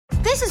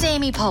This is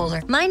Amy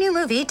Poehler. My new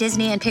movie,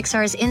 Disney and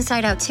Pixar's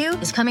Inside Out 2,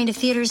 is coming to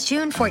theaters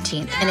June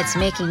 14th, and it's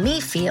making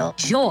me feel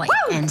joy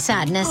and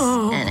sadness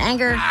and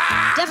anger,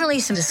 definitely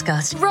some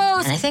disgust, and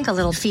I think a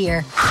little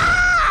fear.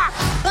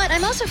 But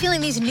I'm also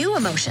feeling these new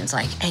emotions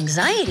like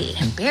anxiety,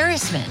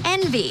 embarrassment,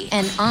 envy,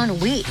 and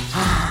ennui.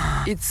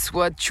 It's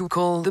what you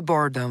call the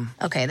boredom.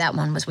 Okay, that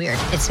one was weird.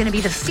 It's gonna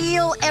be the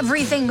feel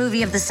everything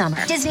movie of the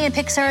summer. Disney and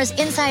Pixar's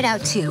Inside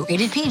Out 2,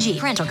 rated PG.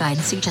 Parental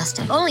guidance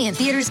suggested. Only in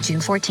theaters June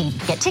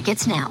 14th. Get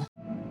tickets now.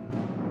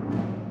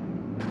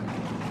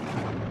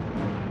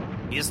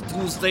 It's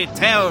Tuesday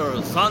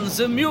Terrors on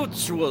the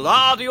Mutual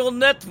Audio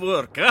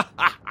Network.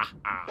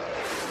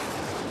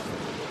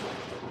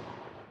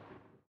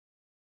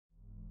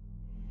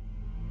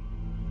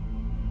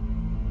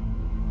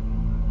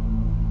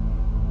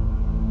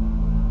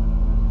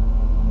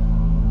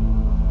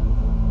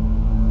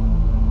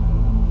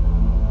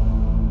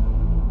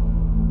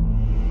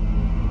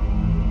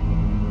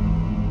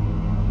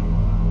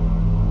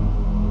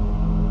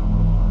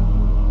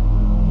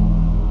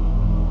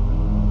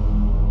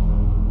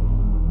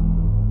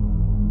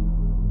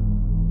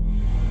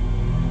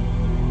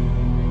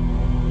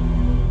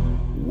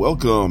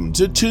 Welcome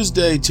to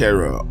Tuesday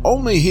Terror,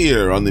 only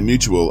here on the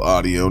Mutual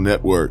Audio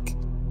Network.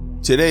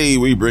 Today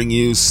we bring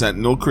you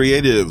Sentinel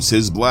Creatives,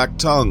 His Black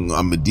Tongue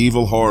on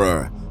Medieval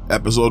Horror,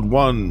 Episode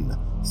 1,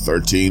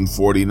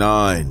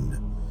 1349.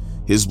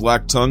 His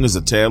Black Tongue is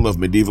a tale of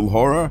medieval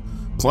horror,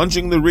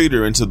 plunging the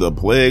reader into the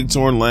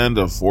plague-torn land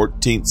of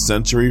 14th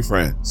century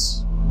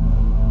France.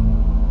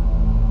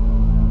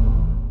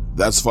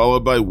 That's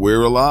followed by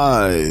We're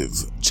Alive,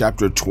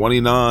 Chapter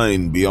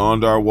 29,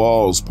 Beyond Our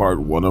Walls, Part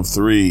 1 of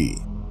 3.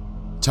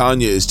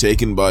 Tanya is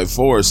taken by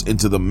force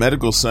into the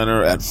medical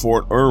center at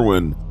Fort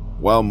Irwin,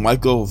 while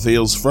Michael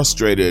feels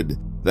frustrated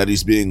that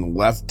he's being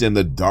left in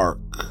the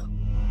dark.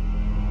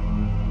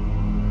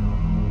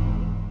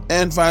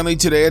 And finally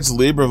today it's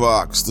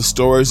LibriVox, the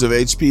stories of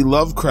H.P.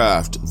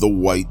 Lovecraft, The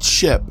White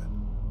Ship.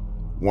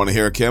 Want to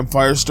hear a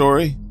campfire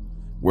story?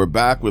 We're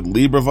back with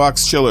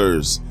LibriVox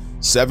Chillers,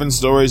 7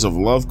 stories of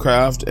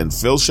Lovecraft, and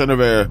Phil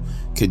Chenevert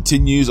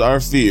continues our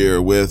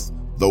fear with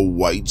The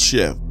White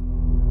Ship.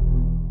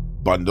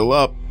 Bundle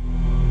up.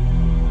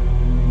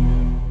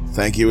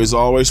 Thank you as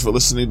always for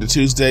listening to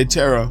Tuesday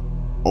Terror,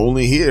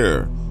 only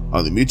here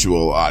on the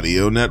Mutual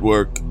Audio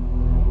Network.